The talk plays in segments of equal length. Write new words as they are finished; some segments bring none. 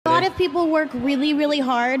lot of people work really, really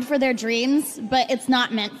hard for their dreams, but it's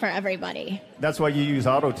not meant for everybody. That's why you use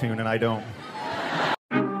AUTOTUNE and I don't.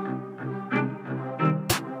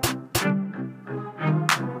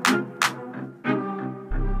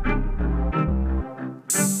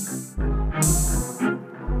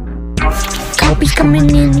 Copies coming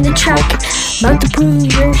in the track, about to prove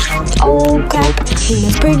your old crap. And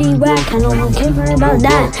it's pretty whack, I don't care about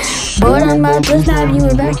that. But I'm about to snap you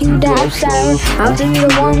and back you dab sour. I'll be the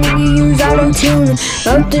one when you use AUTOTUNE.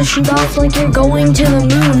 About to shoot off like you're going to the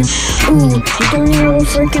moon. Ooh, you don't need a little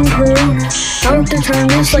freaking crew. About to turn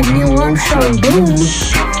this like Neil Armstrong, boom.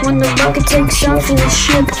 When the rocket takes off in the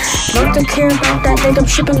ship, about to care about that like I'm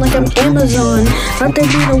shipping like I'm Amazon. About to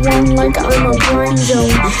be the one like I'm a blind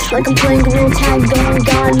zone, like I'm playing real tag going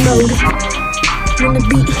God mode. When the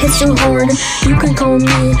beat hits so hard, you can call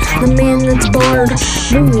me the man that's barred.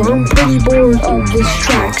 Ooh, I'm pretty bored of this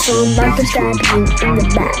track, so I'm about to stab you in the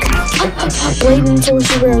back. Blatant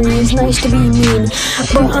sorcery, it's nice to be mean,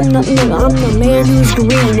 but I'm the man who's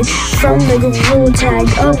green. From the Gorilla Tag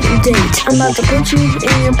update, I'm about to put you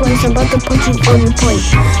in your place, I'm about to put you on your plate.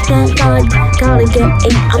 That God, gotta get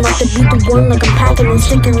 8, I'm about to beat the one like I'm packing and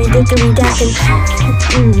stickery dickery dacking.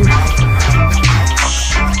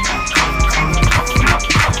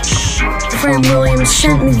 Friend William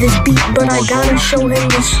sent me this beat, but I gotta show him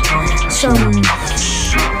some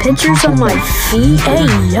pictures of my feet. Hey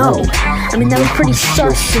yo, I mean that was pretty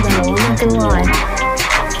sus though, I'm not gonna lie.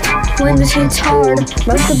 When this hits hard,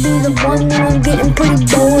 about to be the one when I'm getting pretty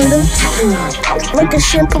bored. Like a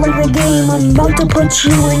ship, like the game, I'm about to put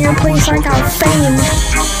you in your place like I fame.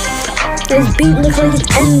 This beat looks like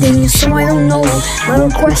it's ending, so I don't know, my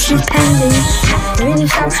request is pending. Really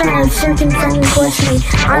stop trying to freaking friend request me.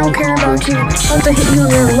 I don't care about you, I'm about to hit you on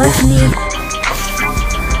your left knee.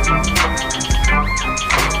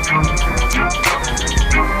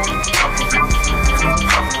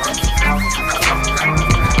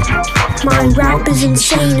 My rap is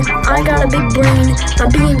insane, I got a big brain.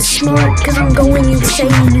 I'm being smart cause I'm going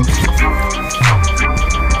insane.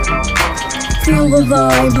 Feel the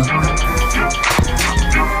vibe.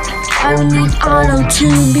 I don't need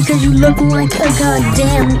AUTOTUNE because you look like a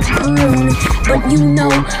goddamn prune. But you know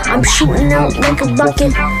I'm shooting out like a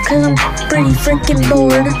rocket cause I'm pretty freaking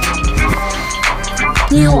bored.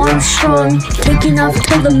 Neil Armstrong taking off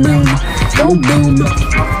to the moon. Go boom.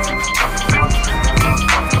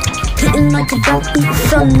 Hitting like a backbeat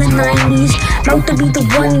from the 90s. About to be the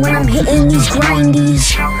one when I'm hitting these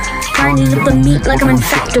grindies. Grinding up the meat like I'm in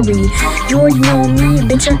factory. You already know me,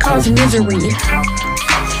 bitch, I cause misery.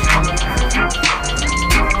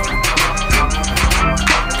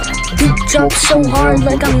 Beat drops so hard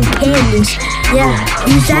like I'm Candace. Yeah,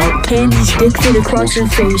 use that candy stick fit across your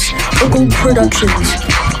face. Rockon Productions.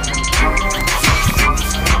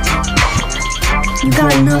 You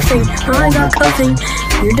got nothing, I got cuffing.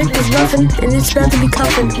 Your dick is roughin' and it's about to be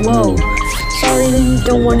cuffin'. Whoa, sorry that you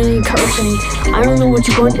don't want any cursing. I don't know what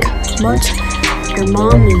you want, but your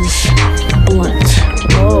mom is blunt.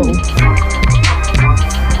 Whoa.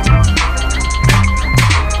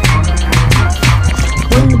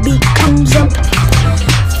 When the beat comes up,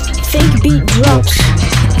 fake beat drops.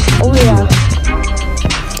 Oh yeah.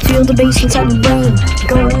 Feel the bass inside the brain.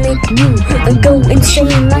 Gonna make you go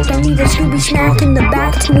insane. Like I need a Scooby snack in the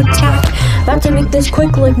back to attack. About to make this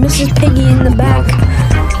quick like Mrs. Piggy in the back.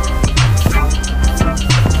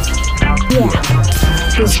 Yeah,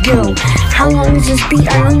 let's go. How long is this beat?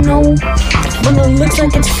 I don't know, but it looks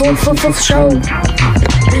like it's full show.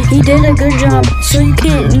 He did a good job, so you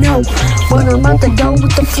can't know. But I'm about to go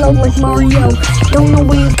with the flow like Mario. Don't know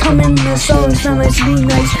where you're coming, the songs sound like to be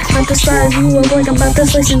nice. About to size you up like I'm about to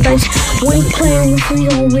slice and dice. Wait, playing with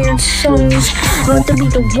real weird songs. About to be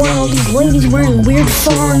the one, all these ladies wearing weird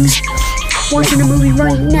thongs. Watching a movie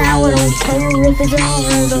right now, I don't care if it's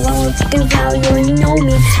over the lower fucking value. You already know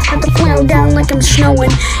me, about to plow down like I'm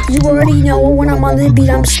snowing. You already know when I'm on the beat,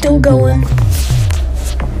 I'm still going.